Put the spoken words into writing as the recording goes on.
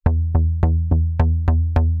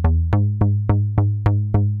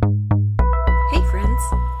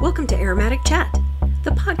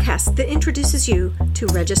podcast that introduces you to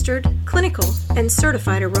registered, clinical, and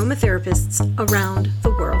certified aromatherapists around the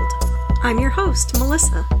world. I'm your host,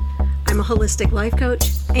 Melissa. I'm a holistic life coach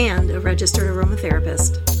and a registered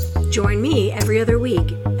aromatherapist. Join me every other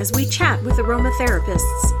week as we chat with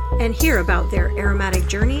aromatherapists and hear about their aromatic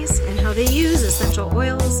journeys and how they use essential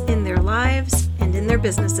oils in their lives and in their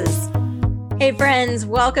businesses. Hey friends,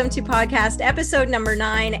 welcome to podcast episode number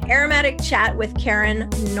 9, Aromatic Chat with Karen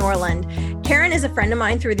Norland. Karen is a friend of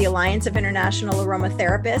mine through the Alliance of International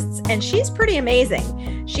Aromatherapists, and she's pretty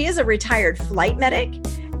amazing. She is a retired flight medic,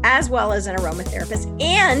 as well as an aromatherapist,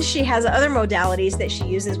 and she has other modalities that she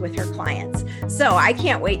uses with her clients. So I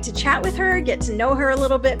can't wait to chat with her, get to know her a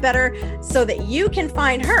little bit better so that you can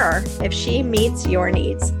find her if she meets your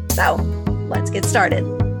needs. So let's get started.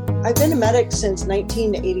 I've been a medic since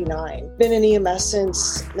 1989, been in EMS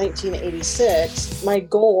since 1986. My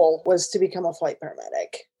goal was to become a flight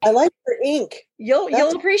paramedic. I like your ink.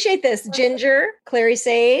 You'll appreciate this. Ginger, clary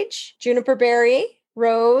sage, juniper berry,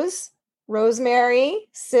 rose, rosemary,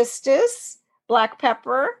 cistus, black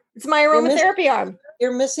pepper. It's my aromatherapy arm.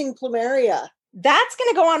 You're missing plumeria. That's going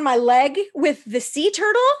to go on my leg with the sea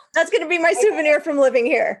turtle. That's going to be my souvenir from living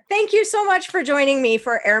here. Thank you so much for joining me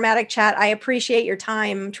for Aromatic Chat. I appreciate your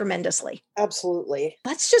time tremendously. Absolutely.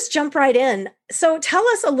 Let's just jump right in. So tell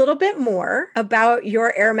us a little bit more about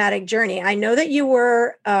your aromatic journey. I know that you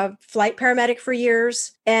were a flight paramedic for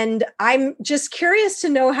years, and I'm just curious to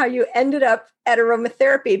know how you ended up at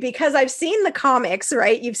aromatherapy, because I've seen the comics,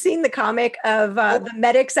 right? You've seen the comic of the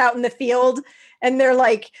medics out in the field. And they're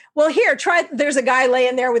like, well, here, there's a guy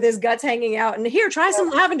laying there with his guts hanging out. And here, try some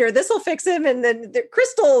lavender. This will fix him. And then the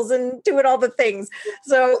crystals and doing all the things.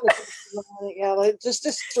 So yeah, like just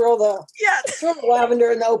throw the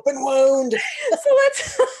lavender in the open wound. So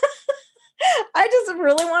I just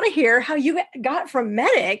really want to hear how you got from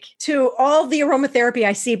medic to all the aromatherapy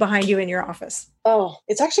I see behind you in your office. Oh,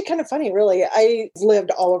 it's actually kind of funny, really. I lived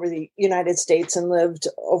all over the United States and lived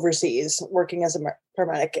overseas working as a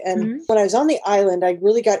paramedic. And when I was on the island, I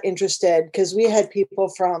really got interested because we had people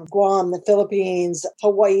from Guam, the Philippines,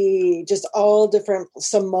 Hawaii, just all different,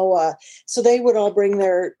 Samoa. So they would all bring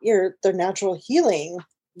their natural healing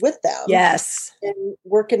with them. Yes. And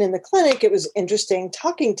working in the clinic, it was interesting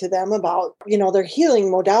talking to them about, their healing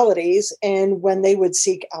modalities and when they would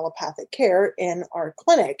seek allopathic care in our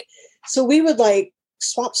clinic. So we would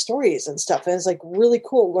swap stories and stuff. And it's really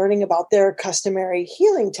cool learning about their customary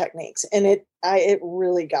healing techniques. And it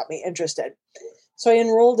really got me interested. So I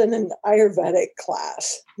enrolled in an Ayurvedic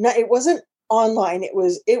class. Now it wasn't online. It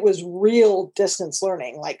was real distance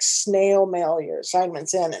learning, like snail mail your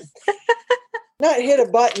assignments in and not hit a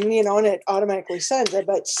button, and it automatically sends it,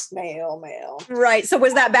 but snail mail. Right. So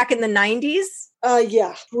was that back in the 90s?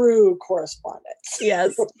 Yeah, through correspondence.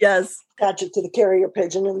 Yes. Attach it to the carrier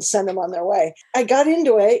pigeon and send them on their way. I got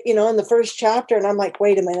into it, in the first chapter, and I'm like,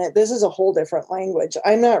 wait a minute, this is a whole different language.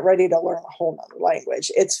 I'm not ready to learn a whole nother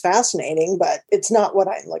language. It's fascinating, but it's not what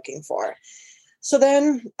I'm looking for. So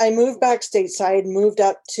then I moved back stateside, moved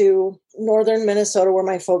up to northern Minnesota where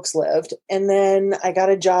my folks lived. And then I got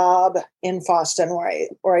a job in Boston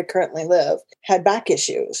where I currently live, had back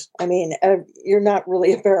issues. I mean, you're not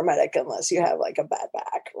really a paramedic unless you have a bad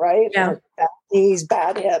back, right? Yeah. Or bad knees,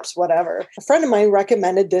 bad hips, whatever. A friend of mine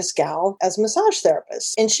recommended this gal as a massage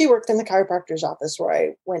therapist. And she worked in the chiropractor's office where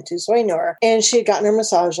I went to. So I knew her. And she had gotten her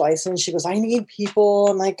massage license. She goes, I need people.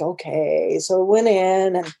 I'm like, okay. So I went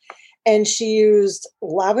in and she used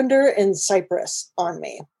lavender and cypress on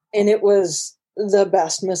me. And it was the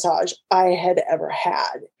best massage I had ever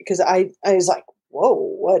had because I was like, whoa,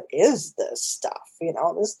 what is this stuff?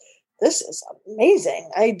 This is amazing.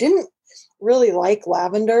 I didn't really like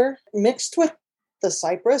lavender mixed with the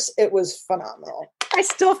cypress. It was phenomenal. I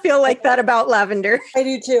still feel like that about lavender. I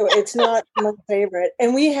do too. It's not my favorite.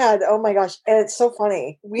 And we had, oh my gosh, and it's so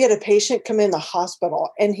funny. We had a patient come in the hospital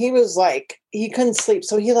and he was he couldn't sleep.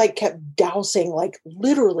 So he kept dousing,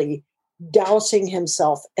 literally dousing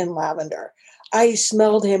himself in lavender. I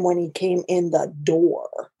smelled him when he came in the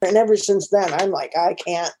door. And ever since then, I'm like, I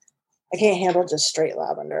can't handle just straight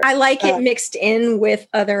lavender. I like it mixed in with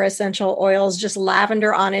other essential oils. Just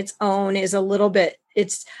lavender on its own is a little bit,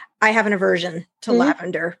 I have an aversion to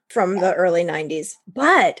lavender from the early 90s.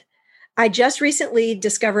 But I just recently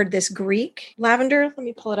discovered this Greek lavender. Let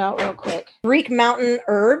me pull it out real quick. Greek mountain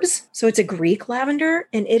herbs. So it's a Greek lavender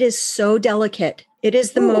and it is so delicate. It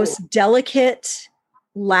is the most delicate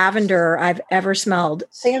lavender I've ever smelled.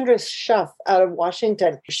 Sandra Schuff out of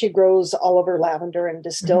Washington. She grows all of her lavender and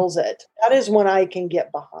distills it. That is one I can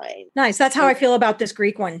get behind. Nice. That's how I feel about this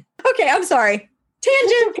Greek one. Okay, I'm sorry.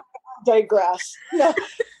 Tangent. digress. No.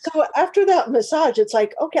 So after that massage, it's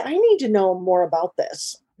like, okay, I need to know more about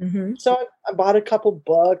this. Mm-hmm. So I bought a couple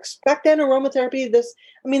books. Back then, aromatherapy,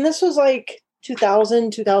 this was like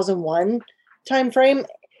 2000, 2001 timeframe.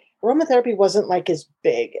 Aromatherapy wasn't like as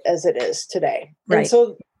big as it is today. Right. And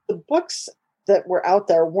so the books that were out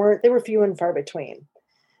there they were few and far between.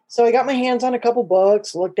 So I got my hands on a couple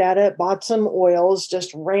books, looked at it, bought some oils,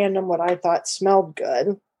 just random what I thought smelled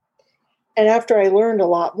good. And after I learned a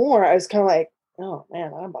lot more, I was kind of like, oh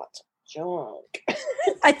man, I bought some junk.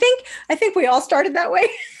 I think we all started that way.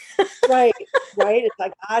 Right. It's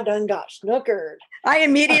like, I done got snookered. I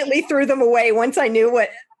immediately threw them away once I knew what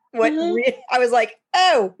I was like,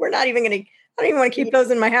 oh, I don't even want to keep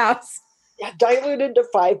those in my house. Yeah, diluted to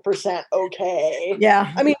 5%. Okay.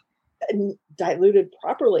 Yeah. I mean, diluted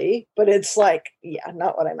properly, but it's like, yeah,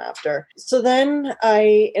 not what I'm after. So then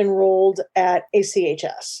I enrolled at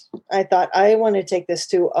ACHS. I thought I want to take this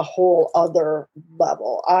to a whole other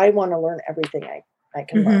level. I want to learn everything I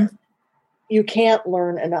can learn. You can't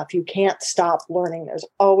learn enough. You can't stop learning. There's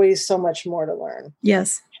always so much more to learn.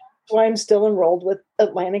 Yes. So I'm still enrolled with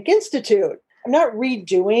Atlantic Institute. I'm not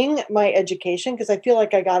redoing my education because I feel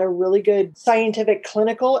like I got a really good scientific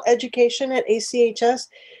clinical education at ACHS.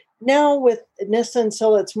 Now with Nissa and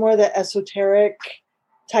Scylla, it's more the esoteric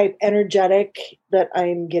type energetic that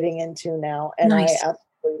I'm getting into now. And nice. I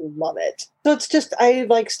absolutely love it. So it's just, I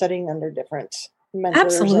like studying under different mentors.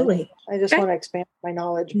 Absolutely. I just want to expand my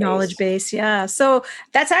knowledge base. Yeah. So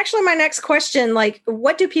that's actually my next question. Like,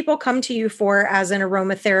 what do people come to you for as an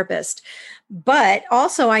aromatherapist? But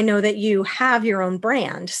also I know that you have your own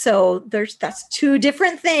brand. So that's two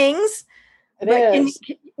different things.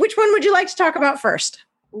 Which one would you like to talk about first?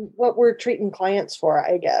 What we're treating clients for,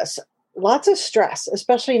 I guess. Lots of stress,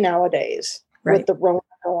 especially nowadays with the Rona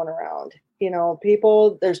going around. You know,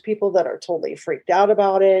 there's people that are totally freaked out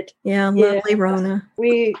about it. Yeah, lovely Rona.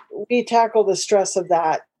 We tackle the stress of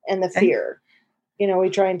that and the fear. You know, we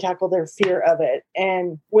try and tackle their fear of it.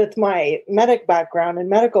 And with my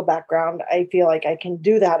medical background, I feel like I can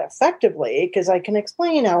do that effectively because I can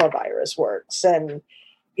explain how a virus works and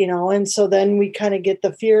so then we kind of get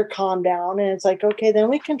the fear calmed down and it's like, okay, then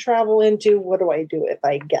we can travel into what do I do if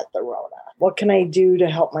I get the Rona? What can I do to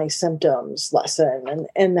help my symptoms lessen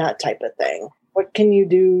and that type of thing? What can you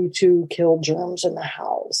do to kill germs in the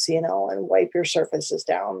house, and wipe your surfaces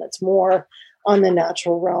down? That's more on the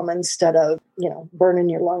natural realm instead of, burning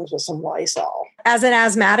your lungs with some Lysol. As an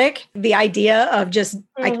asthmatic, the idea of just,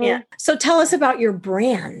 I can't. So tell us about your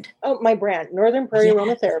brand. Oh, my brand, Northern Prairie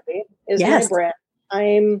Aromatherapy is my brand.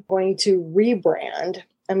 I'm going to rebrand.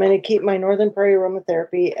 I'm going to keep my Northern Prairie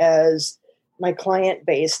Aromatherapy as my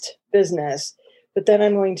client-based business, but then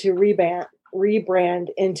I'm going to rebrand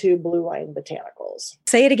into Blue Line Botanicals.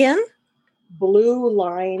 Say it again. Blue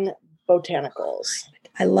Line Botanicals.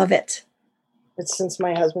 I love it. It's since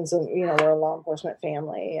my husband's, we're a law enforcement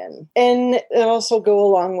family, and it also go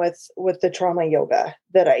along with the trauma yoga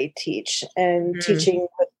that I teach and teaching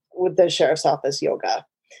with the sheriff's office yoga.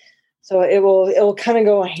 So it will kind of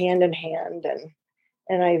go hand in hand,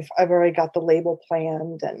 and I've already got the label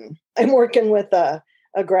planned, and I'm working with a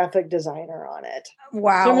graphic designer on it.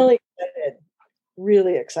 Wow. So I'm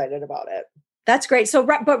really excited about it. That's great. So,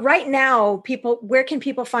 but right now, where can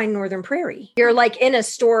people find Northern Prairie? You're like in a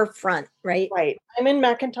storefront, right? Right. I'm in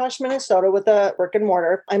McIntosh, Minnesota with a brick and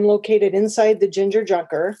mortar. I'm located inside the Ginger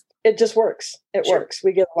Junker. It just works. It works.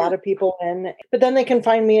 We get a lot of people in, but then they can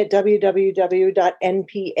find me at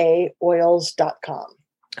www.npaoils.com.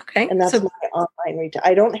 Okay. And that's my online retail.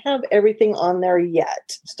 I don't have everything on there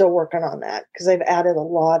yet. Still working on that because I've added a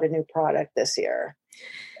lot of new product this year.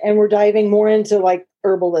 And we're diving more into like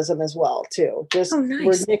herbalism as well, too. Just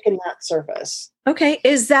we're nicking that surface. Okay.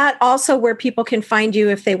 Is that also where people can find you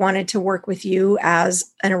if they wanted to work with you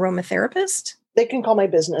as an aromatherapist? They can call my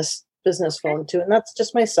business phone, too. And that's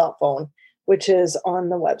just my cell phone, which is on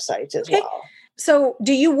the website as well. So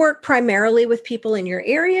do you work primarily with people in your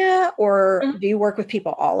area or do you work with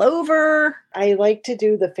people all over? I like to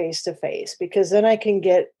do the face-to-face because then I can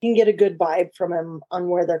get a good vibe from them on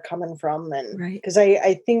where they're coming from. And because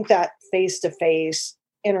I think that face-to-face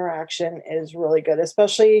interaction is really good,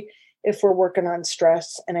 especially if we're working on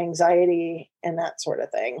stress and anxiety and that sort of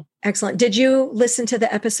thing. Excellent. Did you listen to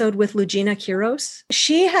the episode with Lugina Quiros?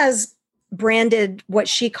 She has branded what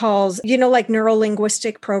she calls, like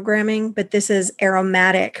neuro-linguistic programming, but this is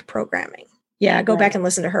aromatic programming. Yeah, go back and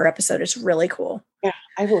listen to her episode. It's really cool. Yeah,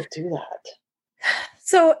 I will do that.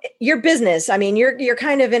 So your business, I mean, you're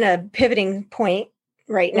kind of in a pivoting point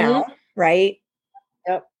right now, right?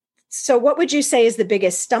 Yep. So what would you say is the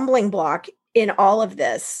biggest stumbling block in all of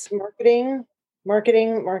this? Marketing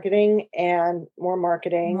marketing, and more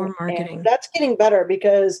marketing. More marketing. And that's getting better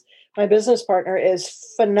because my business partner is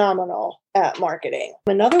phenomenal at marketing.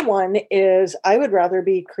 Another one is I would rather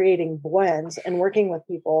be creating blends and working with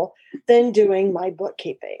people than doing my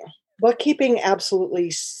bookkeeping. Bookkeeping absolutely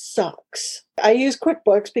sucks. I use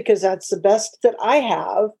QuickBooks because that's the best that I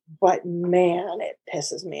have, but man, it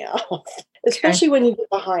pisses me off. Especially when you get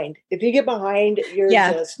behind. If you get behind, you're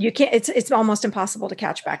just... You can't, it's almost impossible to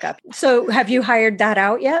catch back up. So have you hired that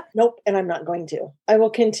out yet? Nope, and I'm not going to. I will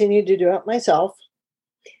continue to do it myself.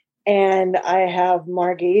 And I have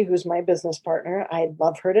Margie, who's my business partner. I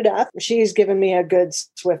love her to death. She's given me a good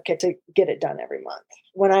swift kick to get it done every month.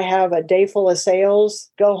 When I have a day full of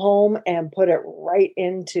sales, go home and put it right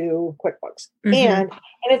into QuickBooks. Mm-hmm. And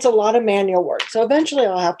it's a lot of manual work. So eventually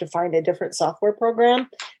I'll have to find a different software program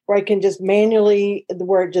where I can just manually,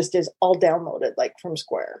 where it just is all downloaded like from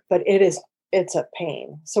Square. But it's a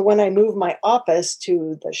pain. So when I move my office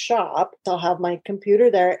to the shop, I'll have my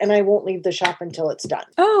computer there and I won't leave the shop until it's done.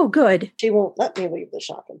 Oh, good. She won't let me leave the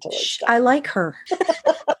shop until it's done. I like her.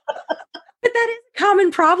 But that is a common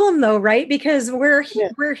problem though, right? Because we're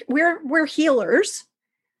healers.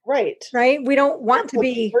 Right. Right. We don't want to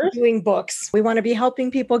be doing books. We want to be helping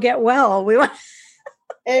people get well. We want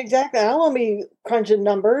Exactly. I don't want to be crunching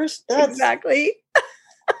numbers. Exactly.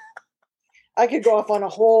 I could go off on a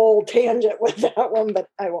whole tangent with that one, but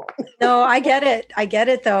I won't. No, I get it. I get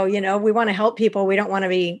it though. You know, we want to help people. We don't want to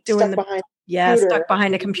be doing stuck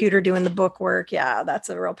behind a computer doing the book work. Yeah, that's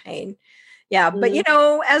a real pain. Yeah. Mm-hmm.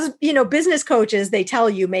 But as business coaches, they tell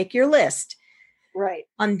you make your list. Right.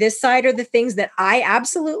 On this side are the things that I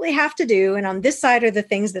absolutely have to do. And on this side are the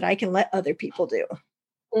things that I can let other people do.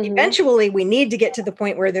 Mm-hmm. Eventually we need to get to the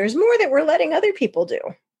point where there's more that we're letting other people do.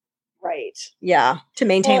 Right. Yeah. To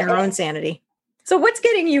maintain our own sanity. So what's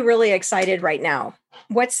getting you really excited right now?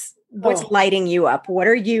 What's lighting you up? What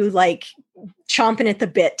are you like chomping at the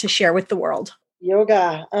bit to share with the world?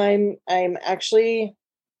 Yoga. I'm actually,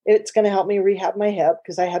 it's going to help me rehab my hip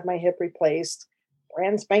because I had my hip replaced.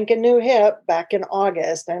 Brand spanking new hip back in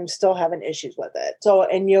August. I'm still having issues with it. So,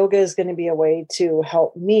 and yoga is going to be a way to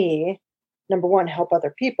help me, number one, help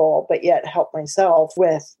other people, but yet help myself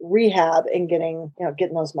with rehab and getting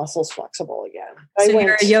those muscles flexible again. So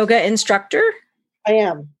you're a yoga instructor? I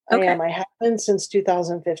am. Okay. I have been since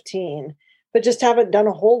 2015, but just haven't done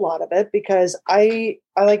a whole lot of it because I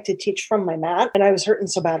like to teach from my mat, and I was hurting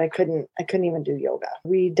so bad I couldn't even do yoga.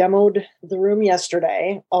 We demoed the room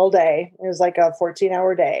yesterday all day. It was like a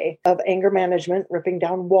 14-hour day of anger management, ripping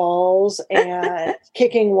down walls and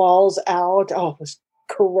kicking walls out. Oh, it was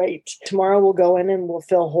great. Tomorrow we'll go in and we'll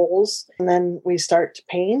fill holes, and then we start to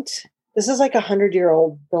paint. This is like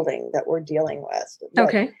 100-year-old building that we're dealing with.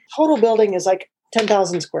 Okay. The total building is like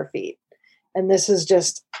 10,000 square feet. And this is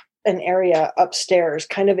just an area upstairs,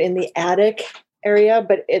 kind of in the attic area,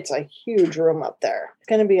 but it's a huge room up there. It's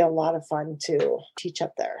going to be a lot of fun to teach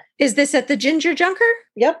up there. Is this at the Ginger Junker?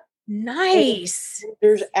 Yep. Nice.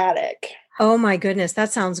 There's attic. Oh my goodness.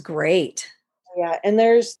 That sounds great. Yeah. And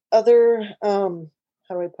there's other, how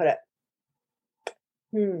do I put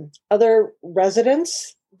it? Other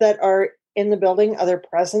residents that are in the building, other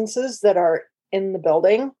presences that are in the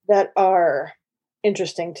building that are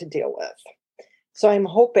interesting to deal with. So I'm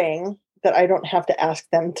hoping that I don't have to ask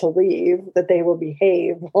them to leave, that they will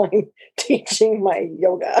behave while I'm teaching my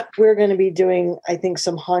yoga. We're going to be doing, I think,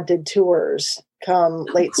 some haunted tours come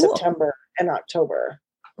late September and October.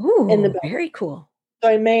 Ooh, in the very cool. So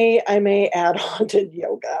I may add haunted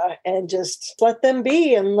yoga and just let them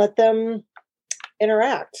be and let them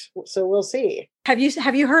interact. So we'll see. Have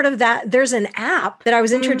you heard of that? There's an app that I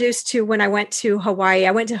was introduced to when I went to Hawaii.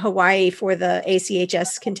 I went to Hawaii for the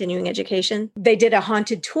ACHS continuing education. They did a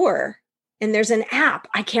haunted tour, and there's an app.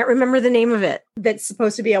 I can't remember the name of it that's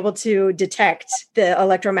supposed to be able to detect the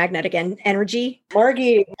electromagnetic energy.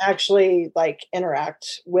 Margie actually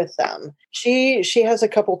interact with them. She has a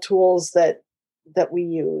couple tools that we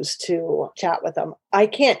use to chat with them. I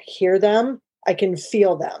can't hear them. I can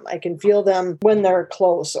feel them. I can feel them when they're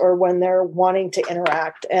close or when they're wanting to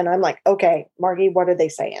interact. And I'm like, okay, Margie, what are they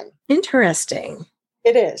saying? Interesting.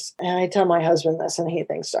 It is. And I tell my husband this and he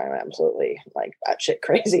thinks I'm absolutely batshit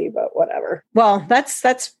crazy, but whatever. Well,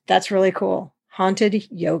 that's really cool. Haunted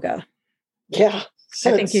yoga. Yeah.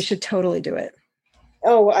 So I think you should totally do it.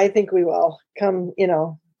 Oh, I think we will. Come,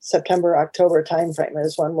 September, October timeframe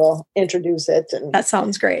is when we'll introduce it. And that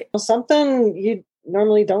sounds great. Something you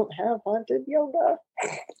normally don't have haunted yoga.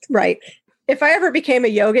 Right. If I ever became a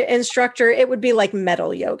yoga instructor, it would be like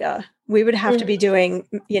metal yoga. We would have to be doing,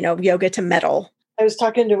 yoga to metal. I was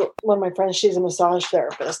talking to one of my friends. She's a massage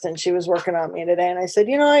therapist, and she was working on me today. And I said,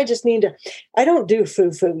 I just need to, I don't do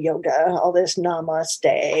foo-foo yoga, all this namaste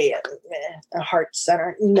and a heart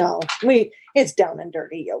center. No, it's down and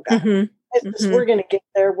dirty yoga. Mm-hmm. We're going to get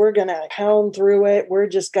there. We're going to pound through it. We're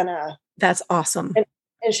just going to. That's awesome.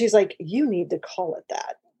 And she's like, you need to call it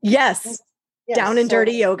that. Yes. Down and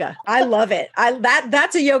dirty yoga. I love it.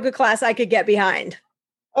 That's a yoga class I could get behind.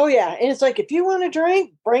 Oh yeah. And it's like, if you want to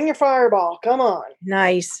drink, bring your fireball. Come on.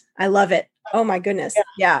 Nice. I love it. Oh my goodness.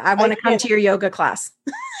 Yeah. I want to come to your yoga class.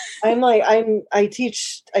 I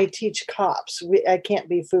teach cops. I can't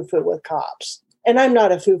be foo-foo with cops. And I'm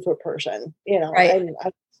not a foo-foo person. Right.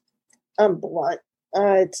 I'm blunt.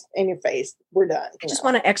 It's in your face. We're done. I just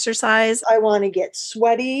want to exercise. I want to get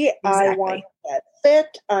sweaty. Exactly. I want to get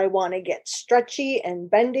fit. I want to get stretchy and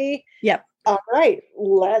bendy. Yep. All right,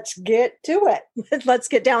 let's get to it. Let's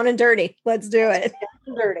get down and dirty. Let's do it. Down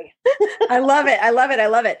and dirty. I love it. I love it. I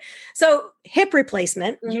love it. So hip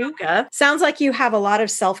replacement, yoga, sounds like you have a lot of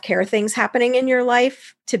self-care things happening in your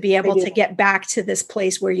life to be able to get back to this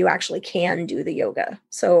place where you actually can do the yoga.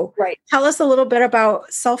 So tell us a little bit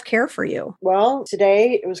about self-care for you. Well,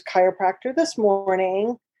 today it was chiropractor this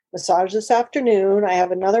morning. Massage this afternoon. I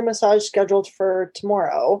have another massage scheduled for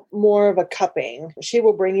tomorrow, more of a cupping. She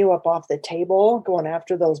will bring you up off the table, going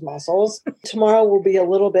after those muscles. Tomorrow will be a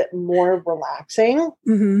little bit more relaxing,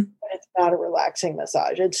 but it's not a relaxing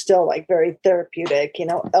massage. It's still like very therapeutic,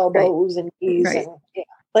 elbows and knees. And,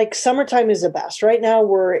 like summertime is the best. Right now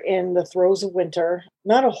we're in the throes of winter.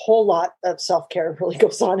 Not a whole lot of self-care really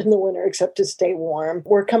goes on in the winter except to stay warm.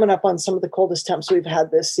 We're coming up on some of the coldest temps we've had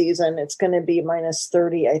this season. It's going to be minus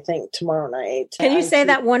 30, I think, tomorrow night. Can you say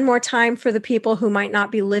that one more time for the people who might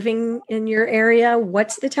not be living in your area?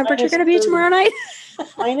 What's the temperature going to be tomorrow night?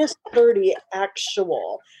 Minus 30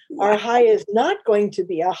 actual. Our high is not going to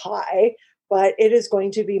be a high, but it is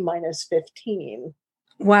going to be minus 15.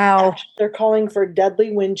 Wow. They're calling for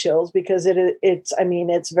deadly wind chills because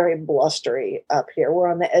it's very blustery up here.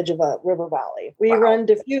 We're on the edge of a river valley. We run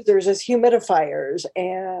diffusers as humidifiers,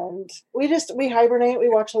 and we hibernate. We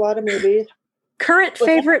watch a lot of movies. Current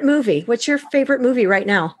favorite movie. What's your favorite movie right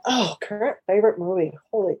now? Oh, current favorite movie.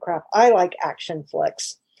 Holy crap. I like action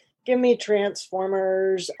flicks. Give me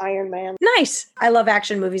Transformers, Iron Man. Nice. I love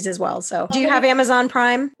action movies as well. So do you have Amazon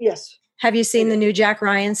Prime? Yes. Have you seen the new Jack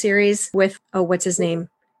Ryan series with, what's his name?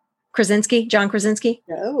 John Krasinski?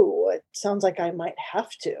 No, it sounds like I might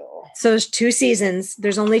have to. So there's 2 seasons.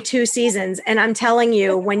 There's only 2 seasons. And I'm telling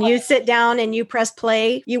you, when you sit down and you press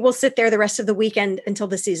play, you will sit there the rest of the weekend until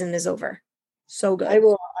the season is over. So good. I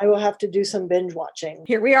will have to do some binge watching.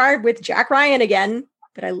 Here we are with Jack Ryan again,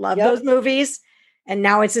 but I love those movies. And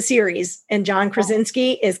now it's a series, and John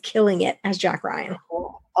Krasinski is killing it as Jack Ryan.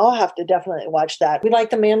 I'll have to definitely watch that. We like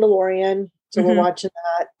The Mandalorian, so we're watching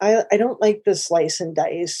that. I don't like the slice and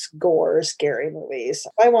dice, gore, scary movies.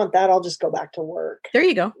 If I want that, I'll just go back to work. There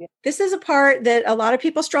you go. Yeah. This is a part that a lot of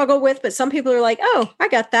people struggle with, but some people are like, oh, I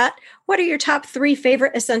got that. What are your top 3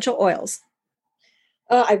 favorite essential oils?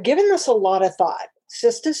 I've given this a lot of thought.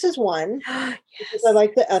 Cistus is one, because I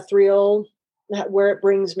like the ethereal, where it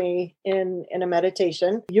brings me in a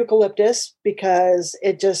meditation. Eucalyptus, because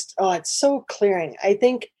it's so clearing. I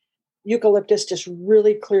think eucalyptus just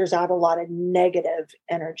really clears out a lot of negative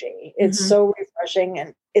energy. It's so refreshing,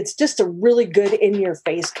 and it's just a really good in your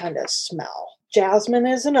face kind of smell. Jasmine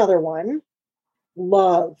is another one.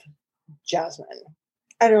 Love jasmine.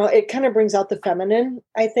 I don't know. It kind of brings out the feminine,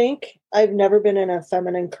 I think. I've never been in a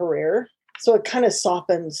feminine career. So it kind of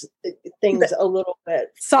softens things a little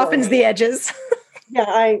bit. Softens the edges.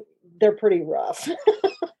 Yeah, they're pretty rough.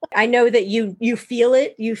 I know that you feel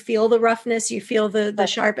it. You feel the roughness. You feel the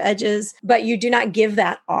sharp edges, but you do not give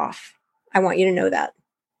that off. I want you to know that.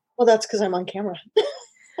 Well, that's because I'm on camera.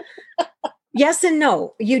 Yes and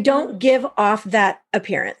no. You don't give off that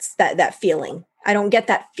appearance, that feeling. I don't get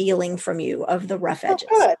that feeling from you of the rough edges.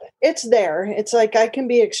 Oh, good. It's there. It's like I can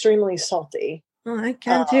be extremely salty. Oh, I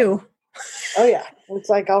can too. Oh, yeah. It's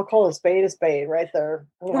like I'll call a spade right there.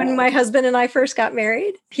 When my husband and I first got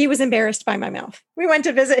married, he was embarrassed by my mouth. We went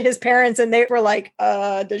to visit his parents and they were like,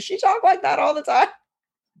 does she talk like that all the time?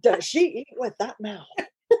 Does she eat with that mouth?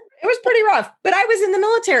 It was pretty rough, but I was in the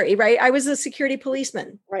military, right? I was a security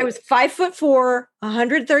policeman. Right. I was 5'4",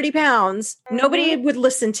 130 pounds. Nobody would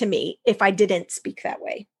listen to me if I didn't speak that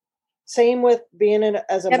way. Same with being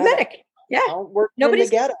as a medic. Yeah.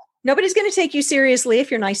 Nobody's going to take you seriously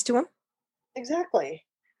if you're nice to them. Exactly.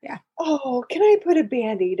 Yeah. Oh, can I put a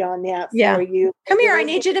Band-Aid on that for you? Come here. I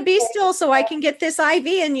need you to be still so I can get this IV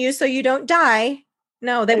in you so you don't die.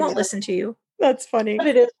 No, they won't listen to you. That's funny. But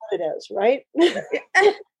it is what it is, right?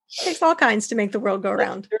 Takes all kinds to make the world go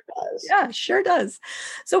round. Sure does. Yeah, sure does.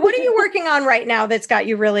 So what are you working on right now that's got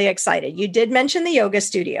you really excited? You did mention the yoga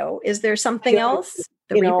studio. Is there something else?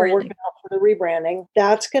 Working out for the rebranding.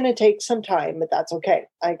 That's going to take some time, but that's okay.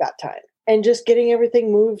 I got time. And just getting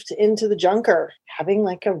everything moved into the junker, having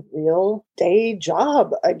like a real day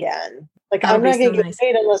job again. Like I'm not going to get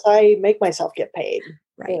paid unless I make myself get paid.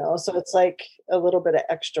 Right. So it's like a little bit of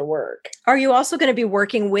extra work. Are you also going to be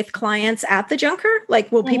working with clients at the junker?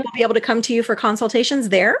 Like, will people be able to come to you for consultations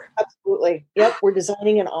there? Absolutely. Yep. We're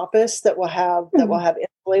designing an office that will have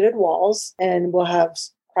insulated walls, and we'll have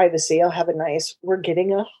privacy. We're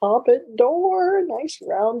getting a hobbit door, a nice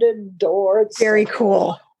rounded door. It's very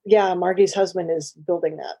cool. Yeah, Margie's husband is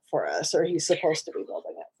building that for us, or he's supposed to be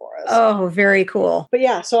building it for us. Oh, very cool. But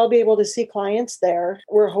yeah, so I'll be able to see clients there.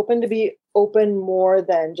 We're hoping to be open more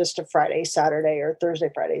than just a Friday, Saturday, or Thursday,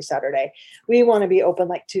 Friday, Saturday. We want to be open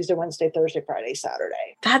like Tuesday, Wednesday, Thursday, Friday,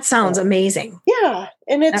 Saturday. That sounds amazing. Yeah,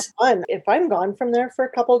 and it's fun. If I'm gone from there for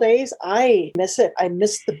a couple of days, I miss it. I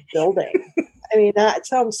miss the building. I mean, that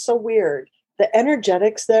sounds so weird. The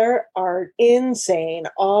energetics there are insane,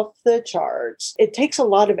 off the charts. It takes a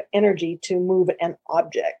lot of energy to move an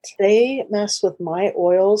object. They mess with my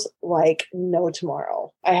oils like no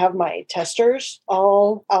tomorrow. I have my testers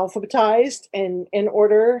all alphabetized and in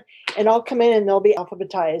order, and I'll come in and they'll be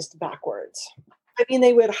alphabetized backwards. I mean,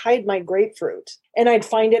 they would hide my grapefruit and I'd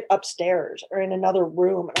find it upstairs or in another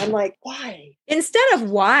room. And I'm like, why? Instead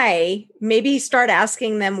of why, maybe start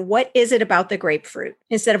asking them, what is it about the grapefruit?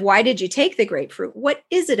 Instead of why did you take the grapefruit? What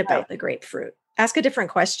is it about the grapefruit? Ask a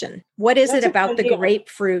different question. What is it about the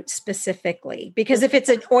grapefruit specifically? Because if it's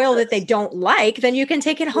an oil that they don't like, then you can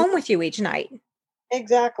take it home with you each night.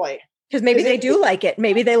 Exactly. Because maybe they do like it.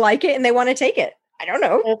 Maybe they like it and they want to take it. I don't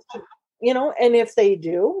know. And if they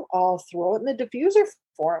do, I'll throw it in the diffuser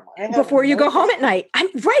for them. Before you go home at night.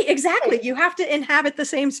 Right, exactly. Right. You have to inhabit the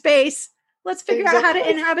same space. Let's figure out how to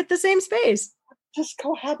inhabit the same space. Just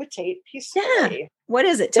cohabitate peacefully. Yeah. What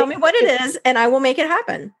is it? Tell me what it is, and I will make it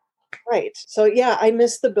happen. Right. So, yeah, I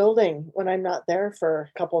miss the building when I'm not there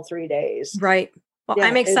for a couple, 3 days. Right. Well, yeah,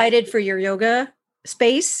 I'm excited for your yoga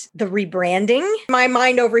space, the rebranding. My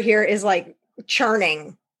mind over here is like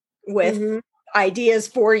churning with ideas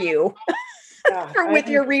for you with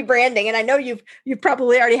your rebranding. And I know you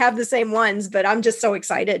probably already have the same ones, but I'm just so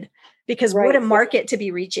excited because what a market to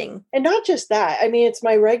be reaching. And not just that. I mean, it's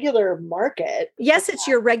my regular market. Yes, it's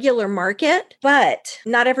your regular market, but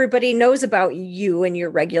not everybody knows about you and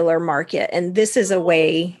your regular market. And this is a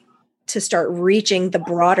way to start reaching the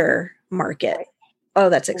broader market. Right. Oh,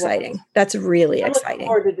 that's exciting. Right. That's really exciting. I'm looking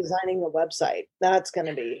forward to designing the website. That's going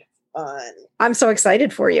to be fun. I'm so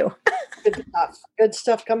excited for you. Good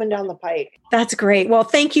stuff coming down the pike. That's great. Well,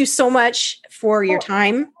 thank you so much for your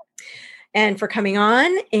time and for coming on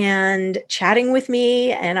and chatting with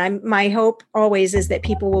me. And my hope always is that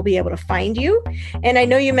people will be able to find you. And I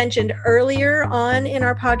know you mentioned earlier on in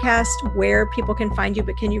our podcast where people can find you,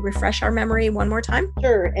 but can you refresh our memory one more time?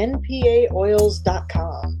 Sure.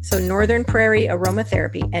 npaoils.com. So Northern Prairie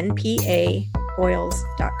Aromatherapy,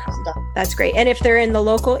 npaoils.com. That's great. And if they're in the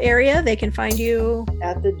local area, they can find you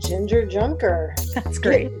at the Ginger Junker. That's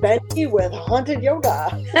great. Benny with haunted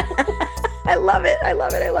yoga. I love it. I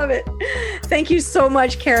love it. I love it. Thank you so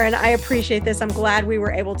much, Karen. I appreciate this. I'm glad we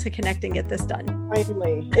were able to connect and get this done.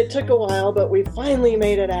 Finally. It took a while, but we finally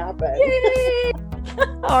made it happen. Yay!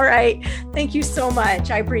 All right. Thank you so much.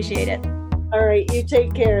 I appreciate it. All right. You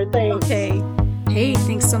take care. Thanks. Okay. Hey,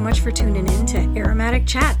 thanks so much for tuning in to Aromatic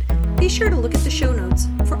Chat. Be sure to look at the show notes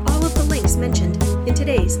for all of the links mentioned in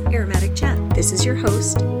today's Aromatic Chat. This is your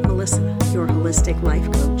host, Melissa, your holistic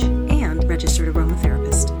life coach and registered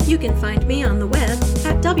aromatherapist. You can find me on the web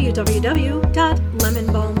at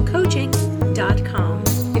www.lemonbalmcoaching.com.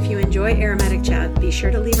 If you enjoy Aromatic Chat, be sure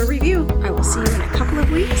to leave a review. I will see you in a couple of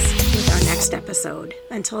weeks with our next episode.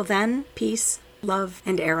 Until then, peace, love,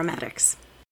 and aromatics.